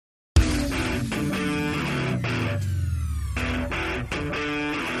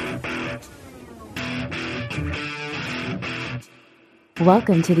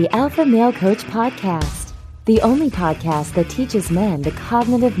Welcome to the Alpha Male Coach Podcast, the only podcast that teaches men the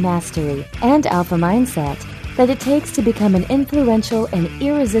cognitive mastery and alpha mindset that it takes to become an influential and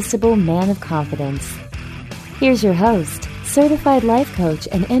irresistible man of confidence. Here's your host, certified life coach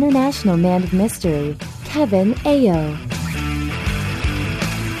and international man of mystery, Kevin Ayo.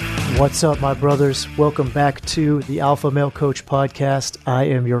 What's up, my brothers? Welcome back to the Alpha Male Coach Podcast. I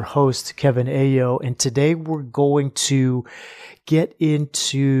am your host, Kevin Ayo, and today we're going to get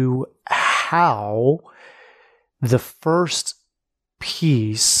into how the first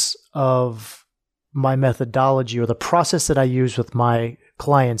piece of my methodology or the process that I use with my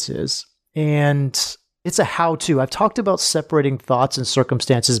clients is. And it's a how-to. I've talked about separating thoughts and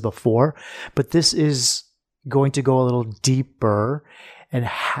circumstances before, but this is going to go a little deeper and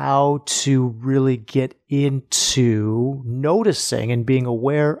how to really get into noticing and being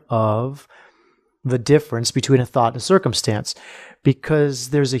aware of the difference between a thought and a circumstance, because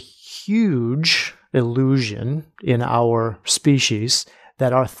there's a huge illusion in our species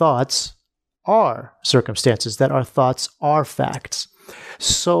that our thoughts are circumstances, that our thoughts are facts.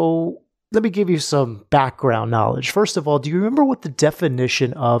 So let me give you some background knowledge. First of all, do you remember what the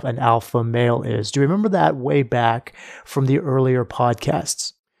definition of an alpha male is? Do you remember that way back from the earlier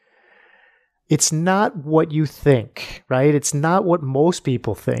podcasts? It's not what you think, right? It's not what most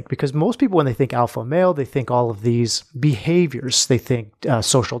people think, because most people, when they think alpha male, they think all of these behaviors. They think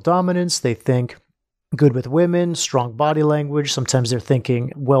social dominance. They think good with women, strong body language. Sometimes they're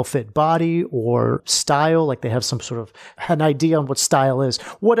thinking well-fit body or style, like they have some sort of an idea on what style is,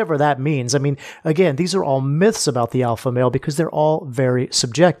 whatever that means. I mean, again, these are all myths about the alpha male because they're all very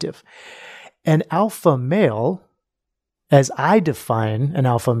subjective. An alpha male, as I define an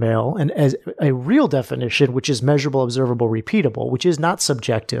alpha male, and as a real definition, which is measurable, observable, repeatable, which is not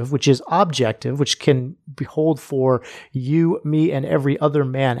subjective, which is objective, which can hold for you, me, and every other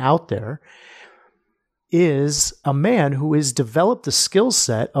man out there, is a man who has developed the skill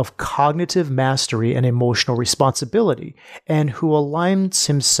set of cognitive mastery and emotional responsibility, and who aligns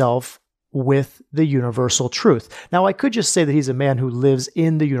himself with the universal truth. Now, I could just say that he's a man who lives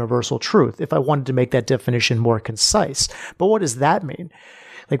in the universal truth if I wanted to make that definition more concise. But what does that mean?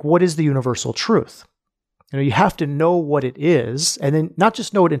 Like, what is the universal truth? You have to know what it is, and then not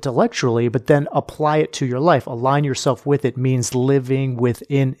just know it intellectually, but then apply it to your life. Align yourself with it means living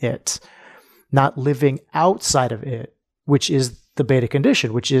within it, not living outside of it, which is the beta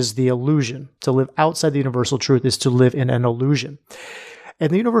condition, which is the illusion. To live outside the universal truth is to live in an illusion. And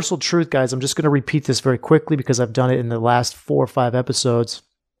the universal truth, guys, I'm just going to repeat this very quickly because I've done it in the last 4 or 5 episodes.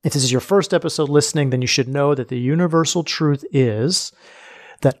 If this is your first episode listening, then you should know that the universal truth is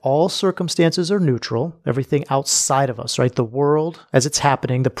that all circumstances are neutral, everything outside of us, right? The world as it's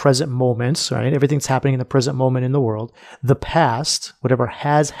happening, the present moments, right? Everything's happening in the present moment in the world. The past, whatever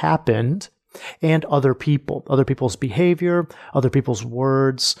has happened, and other people, other people's behavior, other people's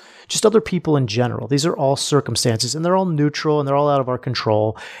words, just other people in general. These are all circumstances, and they're all neutral, and they're all out of our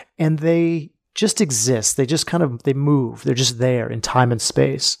control, and they just exist. They just they move. They're just there in time and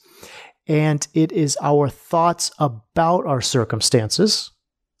space. And it is our thoughts about our circumstances,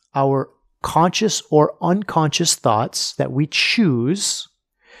 our conscious or unconscious thoughts that we choose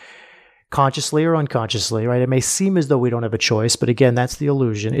consciously or unconsciously, right? It may seem as though we don't have a choice, but again, that's the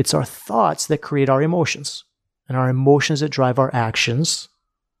illusion. It's our thoughts that create our emotions, and our emotions that drive our actions,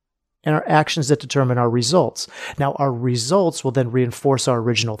 and our actions that determine our results. Now, our results will then reinforce our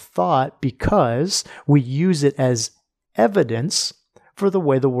original thought because we use it as evidence for the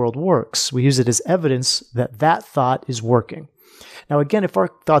way the world works. We use it as evidence that that thought is working. Now, again, if our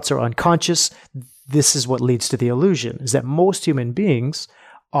thoughts are unconscious, this is what leads to the illusion, is that most human beings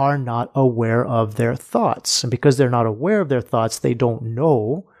are not aware of their thoughts. And because they're not aware of their thoughts, they don't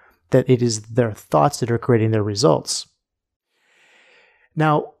know that it is their thoughts that are creating their results.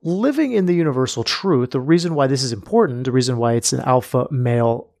 Now, living in the universal truth, the reason why this is important, the reason why it's an alpha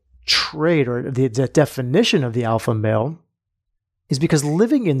male trait, or the definition of the alpha male, is because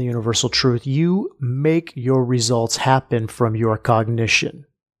living in the universal truth, you make your results happen from your cognition.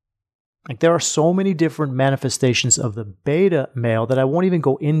 Like, there are so many different manifestations of the beta male that I won't even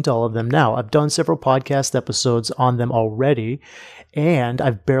go into all of them now. I've done several podcast episodes on them already, and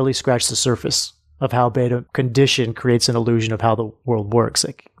I've barely scratched the surface of how beta condition creates an illusion of how the world works.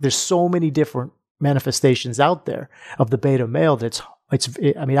 Like, there's so many different manifestations out there of the beta male that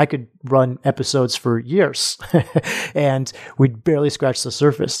I could run episodes for years and we'd barely scratch the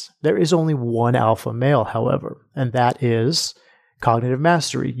surface. There is only one alpha male, however, and that is cognitive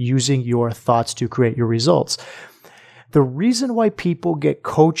mastery, using your thoughts to create your results. The reason why people get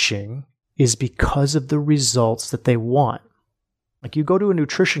coaching is because of the results that they want. Like you go to a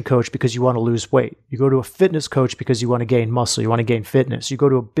nutrition coach because you want to lose weight. You go to a fitness coach because you want to gain muscle. You want to gain fitness. You go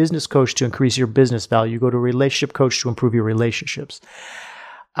to a business coach to increase your business value. You go to a relationship coach to improve your relationships.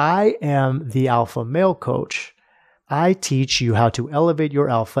 I am the alpha male coach. I teach you how to elevate your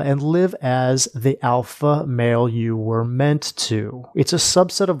alpha and live as the alpha male you were meant to. It's a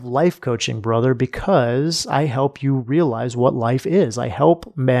subset of life coaching, brother, because I help you realize what life is. I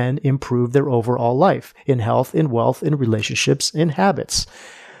help men improve their overall life in health, in wealth, in relationships, in habits.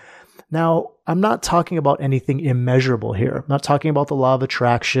 Now, I'm not talking about anything immeasurable here. I'm not talking about the law of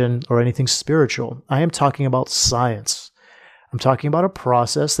attraction or anything spiritual. I am talking about science. I'm talking about a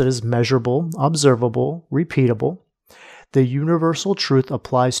process that is measurable, observable, repeatable. The universal truth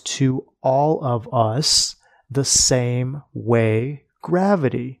applies to all of us the same way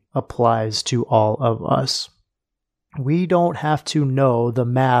gravity applies to all of us. We don't have to know the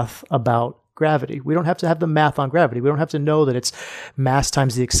math about gravity. We don't have to have the math on gravity. We don't have to know that it's mass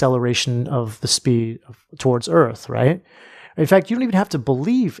times the acceleration of the speed towards Earth, right? In fact, you don't even have to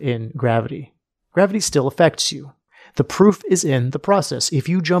believe in gravity. Gravity still affects you. The proof is in the process. If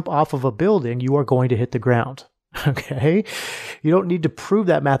you jump off of a building, you are going to hit the ground. Okay? You don't need to prove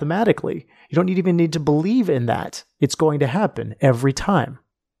that mathematically. You don't even need to believe in that. It's going to happen every time.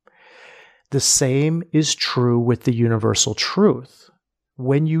 The same is true with the universal truth.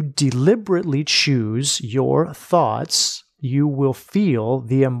 When you deliberately choose your thoughts, you will feel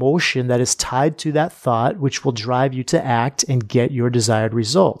the emotion that is tied to that thought, which will drive you to act and get your desired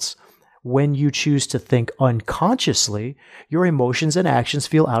results. When you choose to think unconsciously, your emotions and actions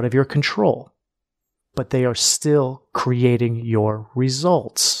feel out of your control, but they are still creating your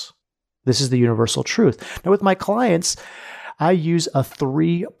results. This is the universal truth. Now, with my clients, I use a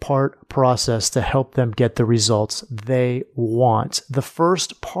 3-part process to help them get the results they want. The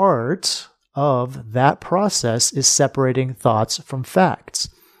first part of that process is separating thoughts from facts.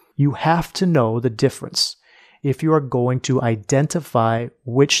 You have to know the difference if you are going to identify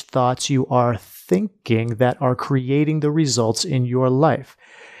which thoughts you are thinking that are creating the results in your life.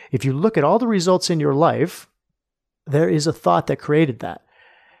 If you look at all the results in your life, there is a thought that created that.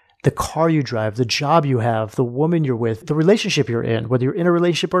 The car you drive, the job you have, the woman you're with, the relationship you're in, whether you're in a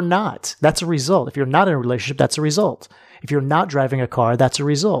relationship or not, that's a result. If you're not in a relationship, that's a result. If you're not driving a car, that's a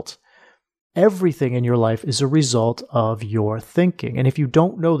result. Everything in your life is a result of your thinking. And if you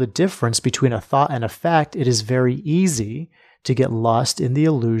don't know the difference between a thought and a fact, it is very easy to get lost in the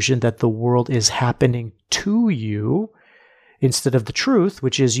illusion that the world is happening to you instead of the truth,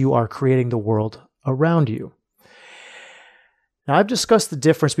 which is you are creating the world around you. Now, I've discussed the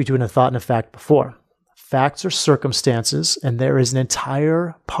difference between a thought and a fact before. Facts are circumstances, and there is an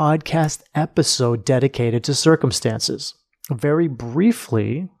entire podcast episode dedicated to circumstances. Very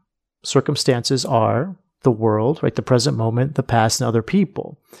briefly, circumstances are the world, right? The present moment, the past, and other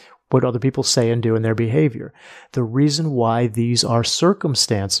people. What other people say and do in their behavior. The reason why these are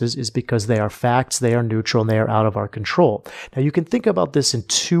circumstances is because they are facts, they are neutral, and they are out of our control. Now, you can think about this in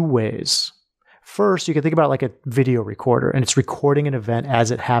 2 ways. First, you can think about it like a video recorder, and it's recording an event as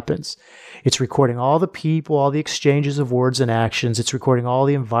it happens. It's recording all the people, all the exchanges of words and actions. It's recording all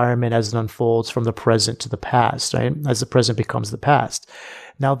the environment as it unfolds from the present to the past, right? As the present becomes the past.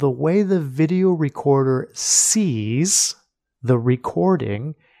 Now, the way the video recorder sees the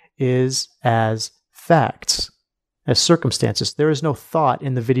recording is as facts, as circumstances. There is no thought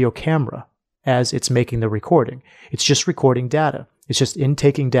in the video camera as it's making the recording. It's just recording data. It's just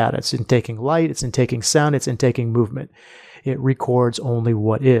intaking data. It's intaking light. It's intaking sound. It's intaking movement. It records only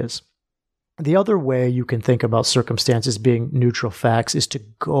what is. The other way you can think about circumstances being neutral facts is to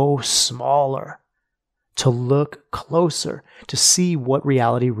go smaller, to look closer, to see what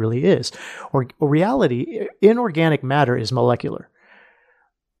reality really is. Or reality, inorganic matter is molecular.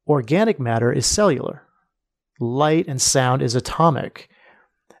 Organic matter is cellular. Light and sound is atomic.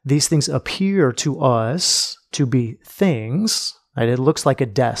 These things appear to us to be things. Right? It looks like a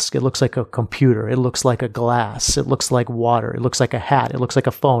desk. It looks like a computer. It looks like a glass. It looks like water. It looks like a hat. It looks like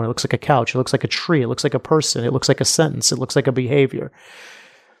a phone. It looks like a couch. It looks like a tree. It looks like a person. It looks like a sentence. It looks like a behavior.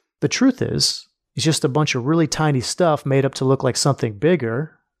 The truth is, it's just a bunch of really tiny stuff made up to look like something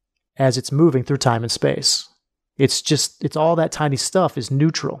bigger as it's moving through time and space. It's all that tiny stuff is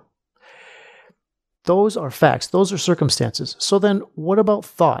neutral. Those are facts. Those are circumstances. So then what about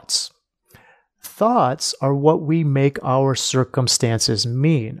thoughts? Thoughts are what we make our circumstances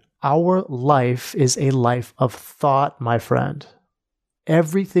mean. Our life is a life of thought, my friend.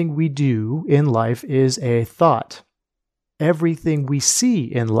 Everything we do in life is a thought. Everything we see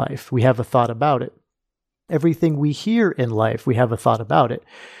in life, we have a thought about it. Everything we hear in life, we have a thought about it.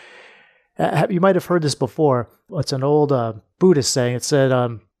 You might have heard this before. It's an old Buddhist saying. It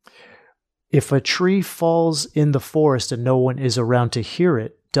said, if a tree falls in the forest and no one is around to hear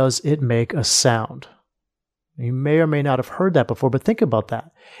it, does it make a sound? You may or may not have heard that before, but think about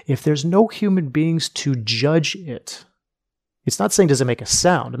that. If there's no human beings to judge it, it's not saying does it make a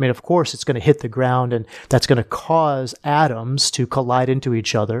sound. I mean, of course, it's going to hit the ground and that's going to cause atoms to collide into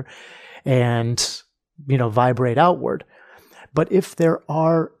each other and, vibrate outward. But if there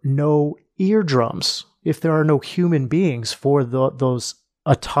are no eardrums, if there are no human beings for those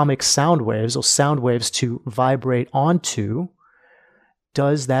atomic sound waves, those sound waves to vibrate onto,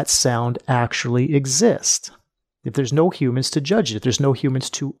 does that sound actually exist? If there's no humans to judge it, if there's no humans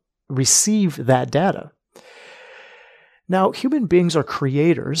to receive that data. Now, human beings are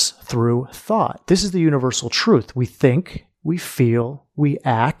creators through thought. This is the universal truth. We think, we feel, we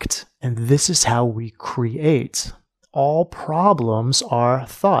act, and this is how we create. All problems are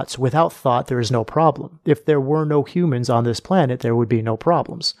thoughts. Without thought, there is no problem. If there were no humans on this planet, there would be no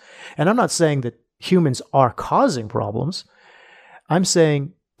problems. And I'm not saying that humans are causing problems. I'm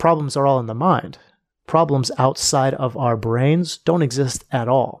saying problems are all in the mind. Problems outside of our brains don't exist at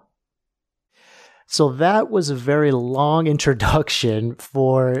all. So that was a very long introduction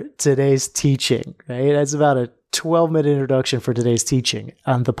for today's teaching, right? That's about a 12-minute introduction for today's teaching.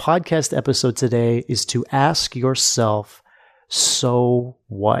 The podcast episode today is to ask yourself, so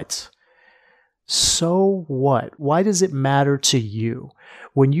what? So what? Why does it matter to you?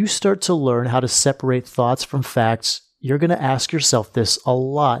 When you start to learn how to separate thoughts from facts, you're going to ask yourself this a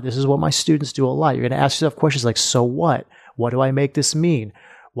lot. This is what my students do a lot. You're going to ask yourself questions like, so what? What do I make this mean?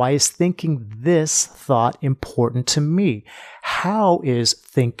 Why is thinking this thought important to me? How is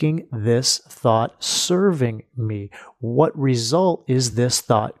thinking this thought serving me? What result is this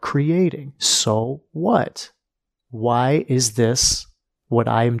thought creating? So what? Why is this what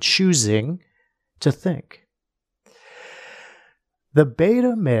I am choosing to think? The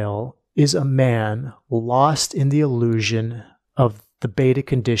beta male is a man lost in the illusion of the beta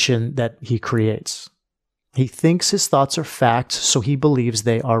condition that he creates. He thinks his thoughts are facts, so he believes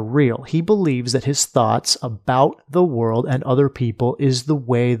they are real. He believes that his thoughts about the world and other people is the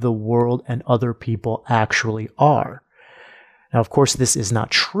way the world and other people actually are. Now, of course, this is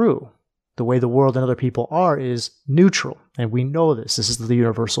not true. The way the world and other people are is neutral, and we know this. This is the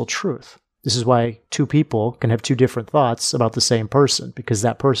universal truth. This is why two people can have two different thoughts about the same person, because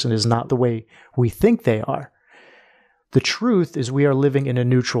that person is not the way we think they are. The truth is we are living in a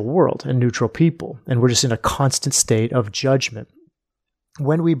neutral world and neutral people, and we're just in a constant state of judgment.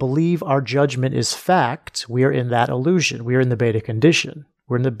 When we believe our judgment is fact, we are in that illusion. We are in the beta condition.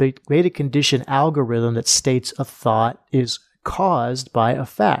 We're in the beta condition algorithm that states a thought is caused by a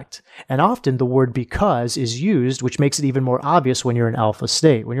fact. And often the word because is used, which makes it even more obvious when you're in alpha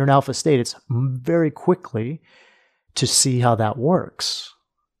state. When you're in alpha state, it's very quickly to see how that works.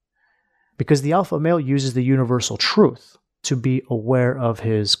 Because the alpha male uses the universal truth to be aware of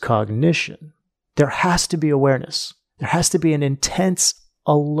his cognition. There has to be awareness. There has to be an intense,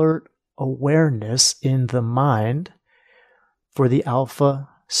 alert awareness in the mind for the alpha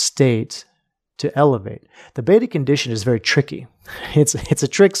state to elevate. The beta condition is very tricky. It's a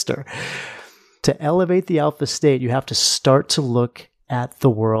trickster. To elevate the alpha state, you have to start to look at the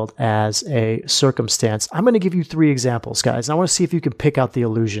world as a circumstance. I'm going to give you 3 examples, guys. I want to see if you can pick out the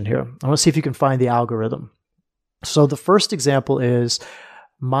illusion here. I want to see if you can find the algorithm. So the first example is,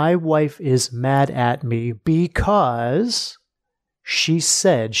 my wife is mad at me because she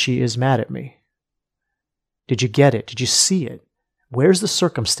said she is mad at me. Did you get it? Did you see it? Where's the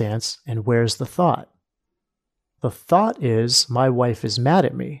circumstance and where's the thought? The thought is, my wife is mad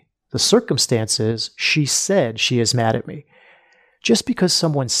at me. The circumstance is, she said she is mad at me. Just because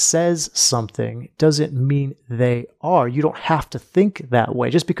someone says something doesn't mean they are. You don't have to think that way.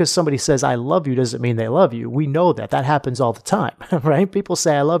 Just because somebody says, I love you, doesn't mean they love you. We know that. That happens all the time, right? People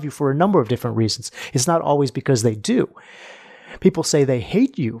say, I love you for a number of different reasons. It's not always because they do. People say they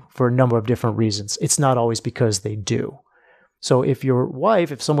hate you for a number of different reasons. It's not always because they do. So if your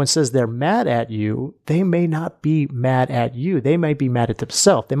wife, if someone says they're mad at you, they may not be mad at you. They might be mad at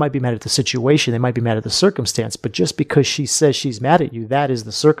themselves. They might be mad at the situation. They might be mad at the circumstance. But just because she says she's mad at you, that is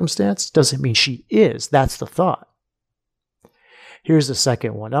the circumstance, doesn't mean she is. That's the thought. Here's the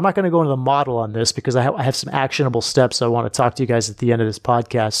second one. I'm not going to go into the model on this because I have some actionable steps I want to talk to you guys at the end of this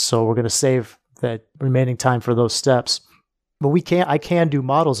podcast. So we're going to save that remaining time for those steps. But I can do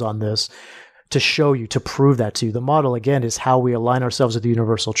models on this to show you, to prove that to you. The model, again, is how we align ourselves with the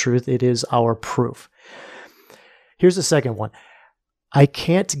universal truth. It is our proof. Here's the second one. I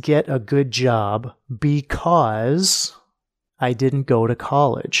can't get a good job because I didn't go to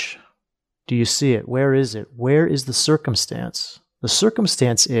college. Do you see it? Where is it? Where is the circumstance? The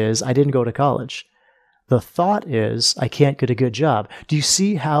circumstance is I didn't go to college. The thought is I can't get a good job. Do you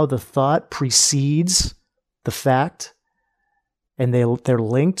see how the thought precedes the fact? And they're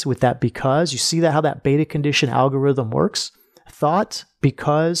linked with that because. You see that how that beta condition algorithm works? Thought,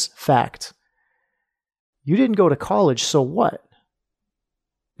 because, fact. You didn't go to college, so what?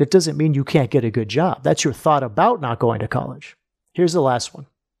 It doesn't mean you can't get a good job. That's your thought about not going to college. Here's the last one.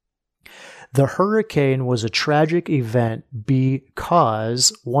 The hurricane was a tragic event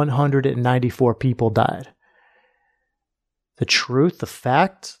because 194 people died. The truth, the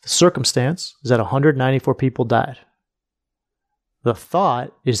fact, the circumstance is that 194 people died. The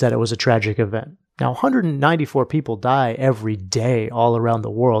thought is that it was a tragic event. Now, 194 people die every day all around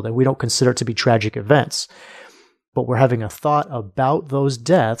the world, and we don't consider it to be tragic events. But we're having a thought about those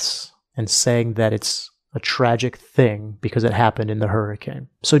deaths and saying that it's a tragic thing because it happened in the hurricane.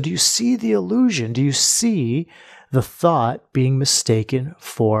 So do you see the illusion? Do you see the thought being mistaken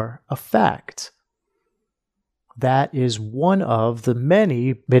for a fact? That is one of the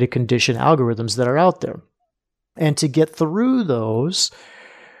many beta condition algorithms that are out there. And to get through those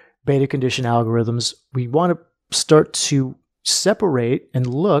beta condition algorithms, we want to start to separate and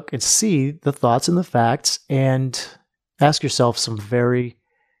look and see the thoughts and the facts and ask yourself some very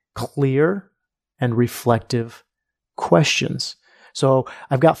clear and reflective questions. So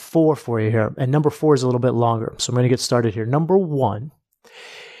I've got 4 for you here, and number 4 is a little bit longer. So I'm going to get started here. Number 1,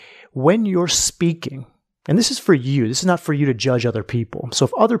 when you're speaking, and this is for you, this is not for you to judge other people. So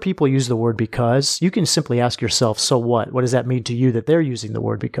if other people use the word because, you can simply ask yourself, so what? What does that mean to you that they're using the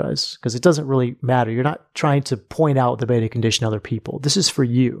word because? Because it doesn't really matter. You're not trying to point out the beta condition other people. This is for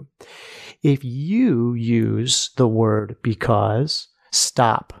you. If you use the word because,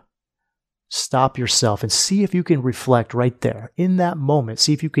 stop. Stop yourself and see if you can reflect right there in that moment.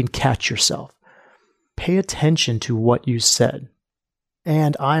 See if you can catch yourself. Pay attention to what you said.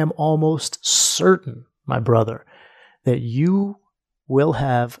 And I am almost certain, my brother, that you will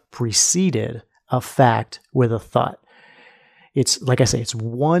have preceded a fact with a thought. It's, like I say, it's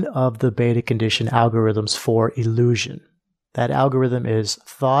one of the beta condition algorithms for illusion. That algorithm is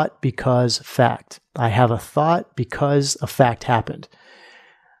thought because fact. I have a thought because a fact happened.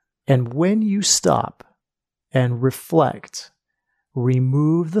 And when you stop and reflect,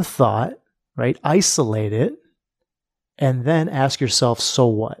 remove the thought, right? Isolate it, and then ask yourself, so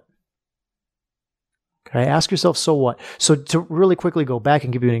what? Okay, ask yourself, so what? So to really quickly go back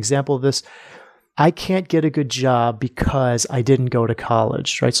and give you an example of this, I can't get a good job because I didn't go to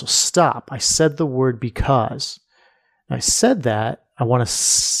college, right? So stop. I said the word because. I said that. I want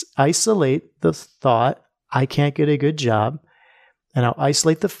to isolate the thought, I can't get a good job. And I'll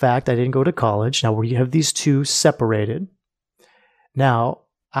isolate the fact I didn't go to college. Now we have these two separated. Now,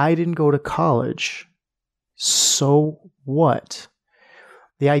 I didn't go to college. So what?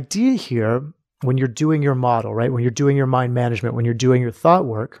 The idea here, when you're doing your model, right? When you're doing your mind management, when you're doing your thought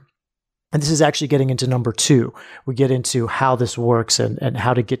work, and this is actually getting into number 2. We get into how this works and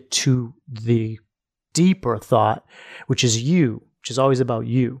how to get to the deeper thought, which is you, which is always about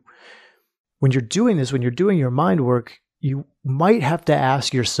you. When you're doing this, when you're doing your mind work, you might have to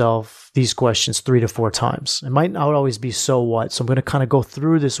ask yourself these questions 3 to 4 times. It might not always be so what. So I'm going to kind of go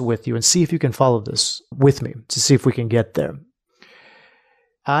through this with you and see if you can follow this with me to see if we can get there.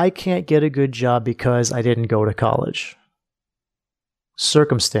 I can't get a good job because I didn't go to college.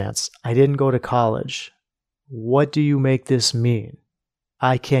 Circumstance, I didn't go to college. What do you make this mean?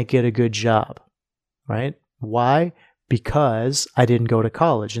 I can't get a good job, right? Why? Because I didn't go to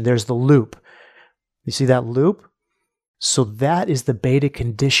college. And there's the loop. You see that loop? So that is the beta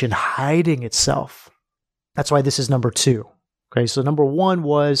condition hiding itself. That's why this is number 2. Okay, so number 1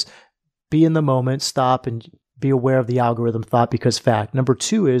 was be in the moment, stop, and be aware of the algorithm thought because fact. Number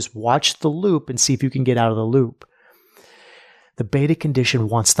 2 is watch the loop and see if you can get out of the loop. The beta condition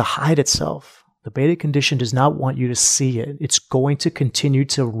wants to hide itself. The beta condition does not want you to see it. It's going to continue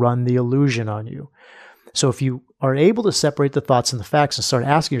to run the illusion on you. So if you are able to separate the thoughts and the facts and start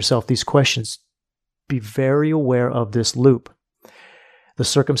asking yourself these questions, be very aware of this loop. The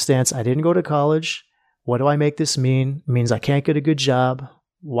circumstance, I didn't go to college. What do I make this mean? It means I can't get a good job.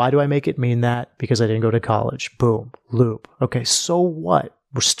 Why do I make it mean that? Because I didn't go to college. Boom, loop. Okay, so what?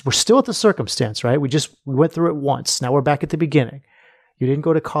 We're still at the circumstance, right? We went through it once. Now we're back at the beginning. You didn't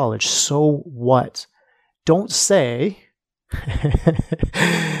go to college. So what? Don't say,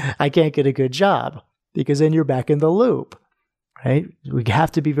 I can't get a good job, because then you're back in the loop, right? We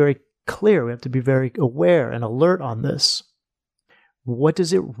have to be very clear. We have to be very aware and alert on this. What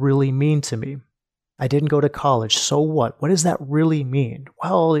does it really mean to me? I didn't go to college. So what? What does that really mean?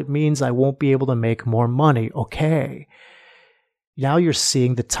 Well, it means I won't be able to make more money. Okay. Now you're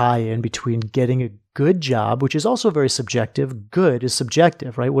seeing the tie-in between getting a good job, which is also very subjective. Good is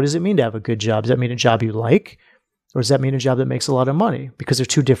subjective, right? What does it mean to have a good job? Does that mean a job you like? Or does that mean a job that makes a lot of money? Because they're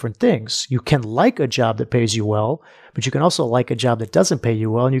two different things. You can like a job that pays you well, but you can also like a job that doesn't pay you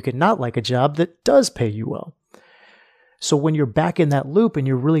well, and you can not like a job that does pay you well. So when you're back in that loop and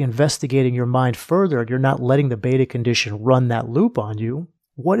you're really investigating your mind further and you're not letting the beta condition run that loop on you,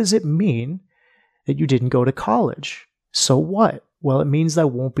 what does it mean that you didn't go to college? So what? Well, it means I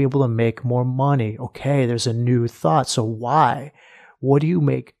won't be able to make more money. Okay, there's a new thought. So why? What do you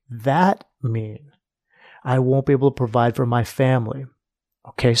make that mean? I won't be able to provide for my family.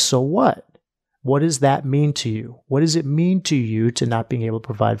 Okay, so what? What does that mean to you? What does it mean to you to not being able to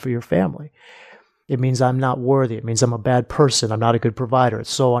provide for your family? It means I'm not worthy. It means I'm a bad person. I'm not a good provider, and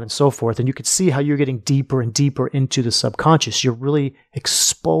so on and so forth. And you can see how you're getting deeper and deeper into the subconscious. You're really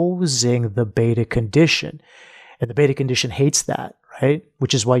exposing the beta condition. And the beta condition hates that, right?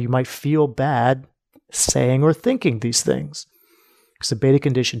 Which is why you might feel bad saying or thinking these things. Because the beta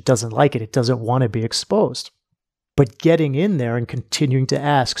condition doesn't like it. It doesn't want to be exposed. But getting in there and continuing to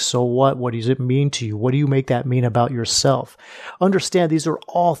ask, so what? What does it mean to you? What do you make that mean about yourself? Understand these are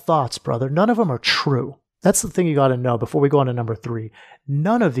all thoughts, brother. None of them are true. That's the thing you got to know before we go on to number 3.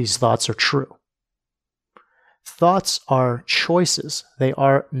 None of these thoughts are true. Thoughts are choices. They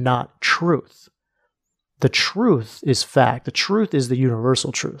are not truth. The truth is fact. The truth is the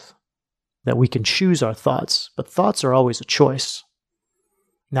universal truth, that we can choose our thoughts, but thoughts are always a choice.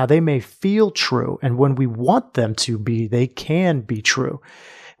 Now, they may feel true, and when we want them to be, they can be true.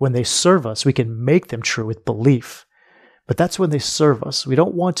 When they serve us, we can make them true with belief. But that's when they serve us. We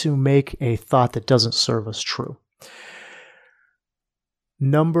don't want to make a thought that doesn't serve us true.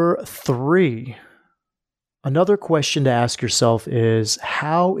 Number 3, another question to ask yourself is,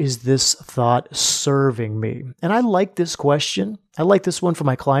 how is this thought serving me? And I like this question. I like this one for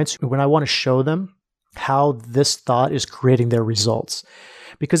my clients when I want to show them how this thought is creating their results.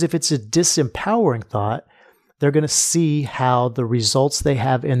 Because if it's a disempowering thought, they're going to see how the results they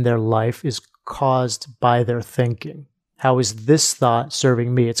have in their life is caused by their thinking. How is this thought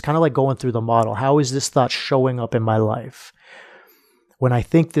serving me? It's kind of like going through the model. How is this thought showing up in my life? When I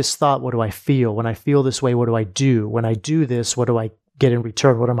think this thought, what do I feel? When I feel this way, what do I do? When I do this, what do I get in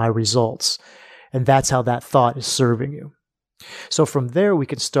return? What are my results? And that's how that thought is serving you. So from there, we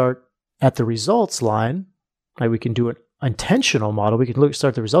can start at the results line. Right? We can do an intentional model. We can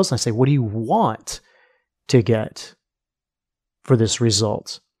start the results and say, what do you want to get for this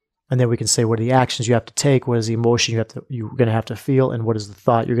result? And then we can say, what are the actions you have to take? What is the emotion you're going to have to feel? And what is the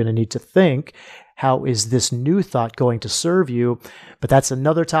thought you're going to need to think? How is this new thought going to serve you? But that's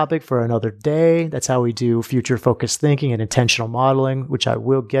another topic for another day. That's how we do future-focused thinking and intentional modeling, which I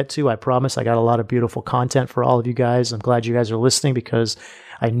will get to. I promise. I got a lot of beautiful content for all of you guys. I'm glad you guys are listening because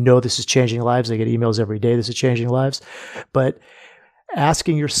I know this is changing lives. I get emails every day. This is changing lives. But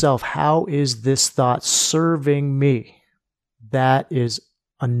asking yourself, how is this thought serving me? That is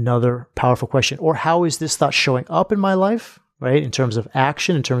another powerful question. Or how is this thought showing up in my life, right? In terms of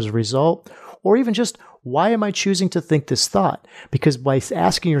action, in terms of result, or even just why am I choosing to think this thought? Because by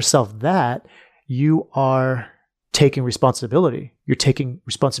asking yourself that, you are taking responsibility. You're taking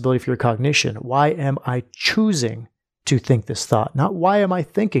responsibility for your cognition. Why am I choosing to think this thought? Not why am I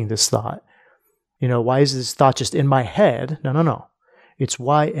thinking this thought? Why is this thought just in my head? No. It's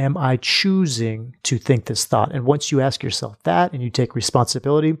why am I choosing to think this thought? And once you ask yourself that and you take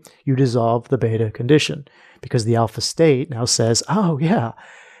responsibility, you dissolve the beta condition because the alpha state now says, oh yeah,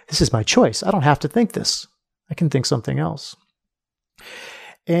 this is my choice. I don't have to think this. I can think something else.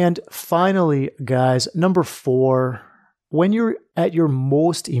 And finally, guys, number 4, when you're at your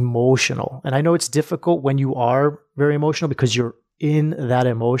most emotional, and I know it's difficult when you are very emotional because you're in that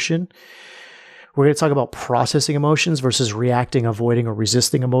emotion. We're going to talk about processing emotions versus reacting, avoiding, or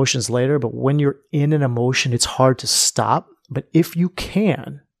resisting emotions later. But when you're in an emotion, it's hard to stop. But if you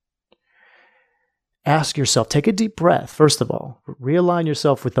can, ask yourself, take a deep breath. First of all, realign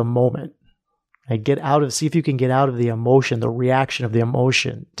yourself with the moment. And see if you can get out of the emotion, the reaction of the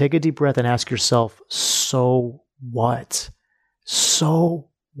emotion. Take a deep breath and ask yourself, so what? So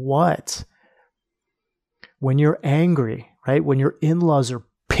what? When you're angry, right? When your in-laws are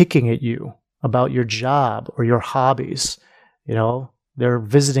picking at you about your job or your hobbies, they're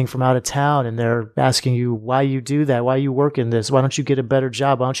visiting from out of town and they're asking you why you do that, why you work in this, why don't you get a better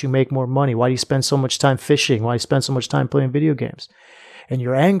job, why don't you make more money, why do you spend so much time fishing, why do you spend so much time playing video games? And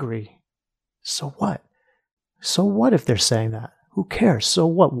you're angry. So what? So what if they're saying that? Who cares? So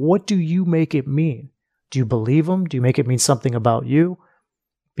what? What do you make it mean? Do you believe them? Do you make it mean something about you?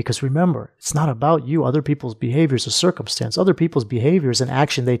 Because remember, it's not about you, other people's behaviors or circumstance. Other people's behaviors and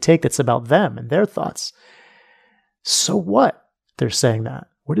action they take, that's about them and their thoughts. So what? They're saying that.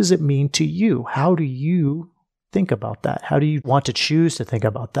 What does it mean to you? How do you think about that? How do you want to choose to think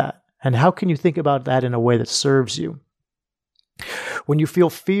about that? And how can you think about that in a way that serves you? When you feel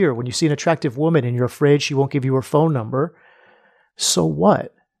fear, when you see an attractive woman and you're afraid she won't give you her phone number, so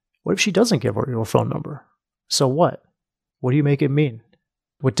what? What if she doesn't give her your phone number? So what? What do you make it mean?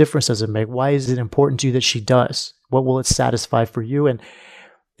 What difference does it make? Why is it important to you that she does? What will it satisfy for you? And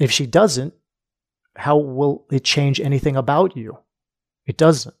if she doesn't, how will it change anything about you? It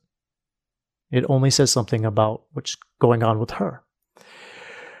doesn't. It only says something about what's going on with her.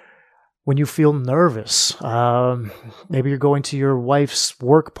 When you feel nervous, maybe you're going to your wife's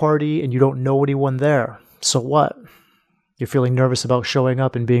work party and you don't know anyone there. So what? You're feeling nervous about showing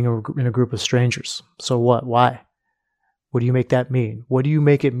up and being in a group of strangers. So what? Why? What do you make that mean? What do you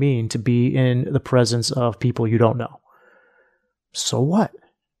make it mean to be in the presence of people you don't know? So what?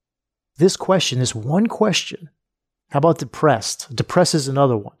 This question, this one question. How about depressed? Depressed is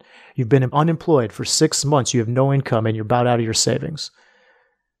another one. You've been unemployed for 6 months. You have no income and you're about out of your savings.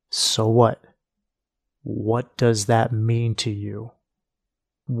 So what? What does that mean to you?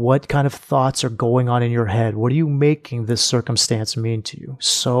 What kind of thoughts are going on in your head? What are you making this circumstance mean to you?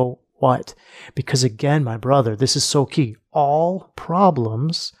 So what? Because again, my brother, this is so key. All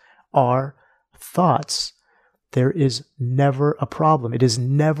problems are thoughts. There is never a problem. It is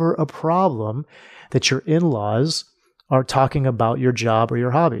never a problem that your in-laws are talking about your job or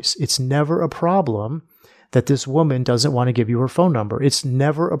your hobbies. It's never a problem that this woman doesn't want to give you her phone number. It's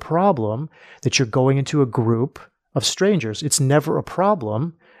never a problem that you're going into a group of strangers. It's never a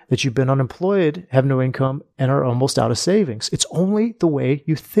problem that you've been unemployed, have no income, and are almost out of savings. It's only the way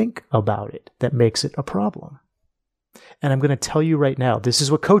you think about it that makes it a problem. And I'm going to tell you right now, this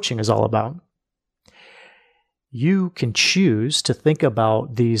is what coaching is all about. You can choose to think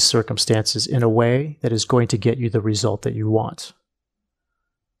about these circumstances in a way that is going to get you the result that you want.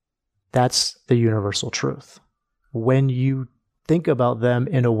 That's the universal truth. When you think about them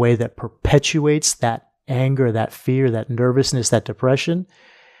in a way that perpetuates that anger, that fear, that nervousness, that depression,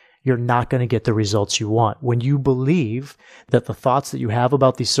 you're not going to get the results you want. When you believe that the thoughts that you have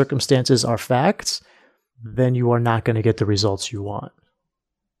about these circumstances are facts, then you are not going to get the results you want.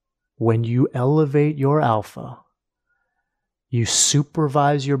 When you elevate your alpha, you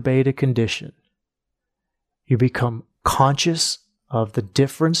supervise your beta condition, you become conscious of the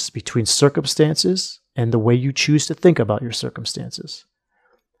difference between circumstances and the way you choose to think about your circumstances.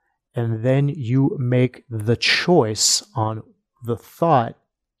 And then you make the choice on the thought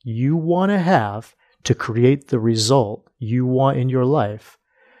you want to have to create the result you want in your life.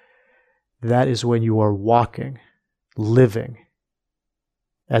 That is when you are walking, living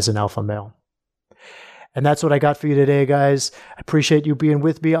as an alpha male. And that's what I got for you today, guys. I appreciate you being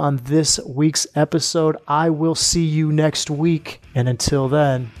with me on this week's episode. I will see you next week. And until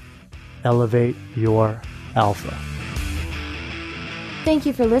then, elevate your alpha. Thank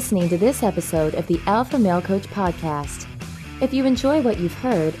you for listening to this episode of the Alpha Male Coach Podcast. If you enjoy what you've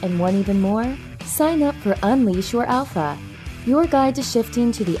heard and want even more, sign up for Unleash Your Alpha, your guide to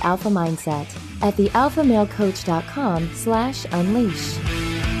shifting to the alpha mindset at thealphamalecoach.com/unleash.